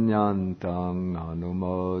punyantang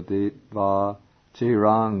anumoditva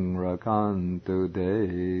chirang rakantu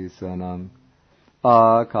desanam.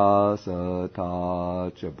 Akasata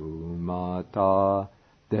ca bhumata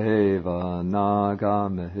deva naga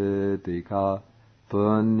mahitika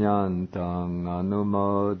punyantang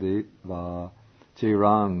anumoditva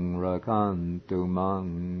chirang rakantu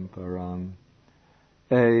mang parang.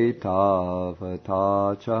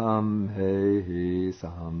 Etavata cham hehi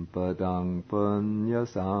sampadang punya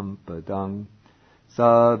sampadang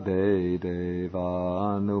sabbe deva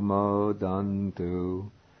anumodantu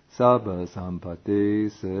sabba sampati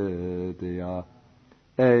siddhya.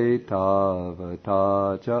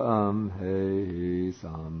 Etavata cham hehi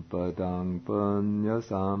sampadang punya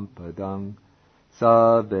sampadang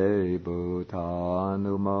sabbe bhuta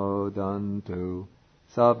anumodantu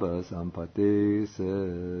sabba sampati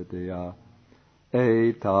siddhya.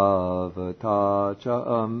 Etavata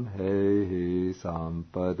cham hehi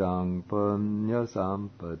sampadang punya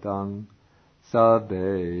sampadang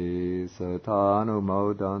sabbe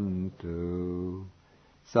satanumodantu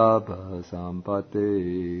sabba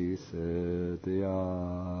sampati siddhya.